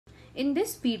In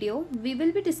this video, we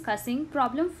will be discussing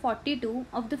problem 42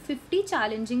 of the 50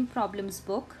 challenging problems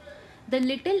book, The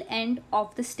Little End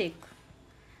of the Stick.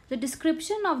 The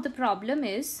description of the problem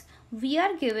is, we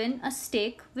are given a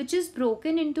stick which is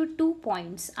broken into 2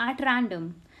 points at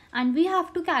random and we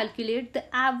have to calculate the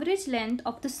average length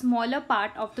of the smaller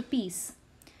part of the piece.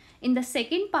 In the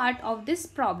second part of this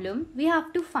problem, we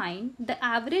have to find the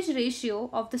average ratio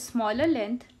of the smaller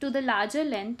length to the larger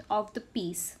length of the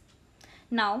piece.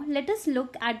 Now let us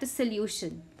look at the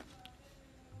solution.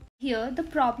 Here the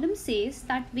problem says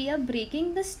that we are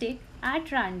breaking the stick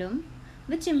at random,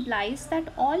 which implies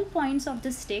that all points of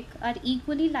the stick are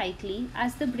equally likely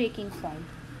as the breaking point.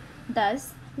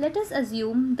 Thus, let us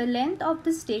assume the length of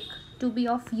the stick to be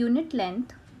of unit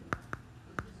length.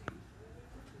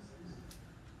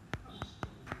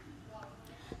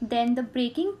 Then the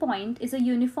breaking point is a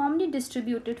uniformly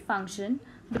distributed function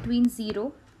between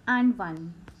 0 and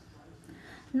 1.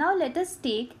 Now let us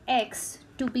take x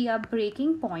to be our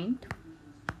breaking point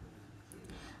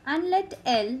and let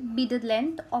L be the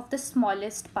length of the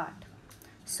smallest part.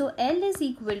 So L is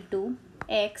equal to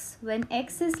x when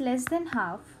x is less than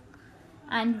half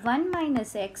and 1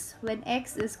 minus x when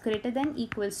x is greater than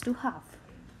equals to half.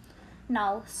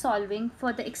 Now solving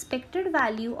for the expected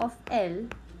value of L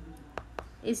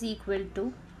is equal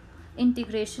to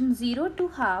integration 0 to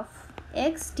half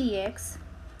x dx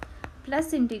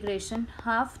plus integration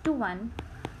half to 1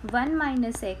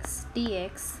 minus x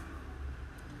dx,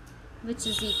 which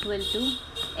is equal to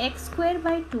x square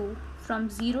by 2 from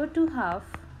 0 to half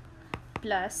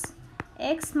plus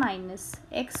x minus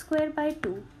x square by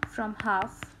 2 from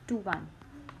half to 1.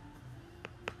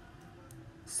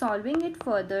 Solving it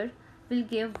further will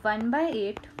give 1 by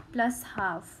 8 plus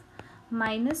half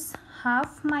minus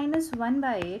half minus 1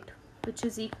 by 8, which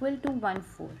is equal to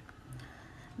 1/4.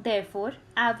 Therefore,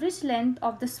 average length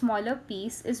of the smaller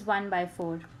piece is 1 by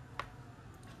 4.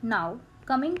 Now,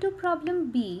 coming to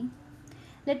problem B,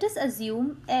 let us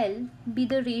assume L be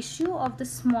the ratio of the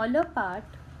smaller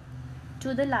part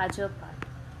to the larger part.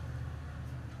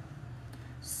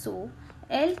 So,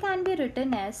 L can be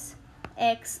written as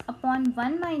x upon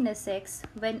 1 minus x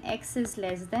when x is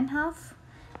less than half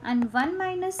and 1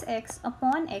 minus x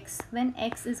upon x when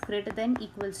x is greater than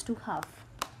equals to half.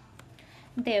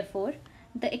 Therefore,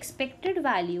 the expected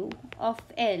value of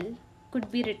L could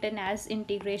be written as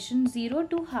integration 0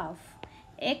 to half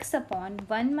x upon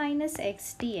 1 minus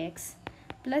x dx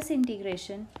plus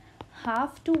integration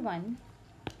half to 1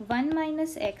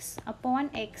 minus x upon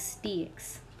x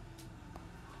dx,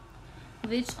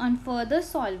 which on further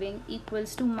solving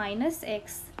equals to minus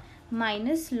x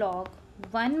minus log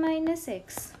 1 minus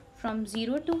x from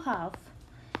 0 to half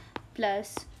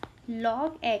plus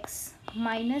log x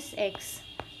minus x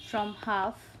from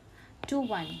half to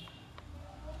 1.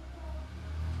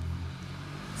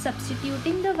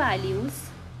 Substituting the values,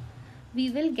 we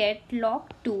will get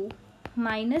log 2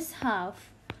 minus half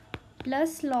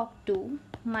plus log 2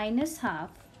 minus half,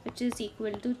 which is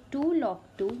equal to 2 log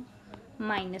 2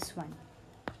 minus 1.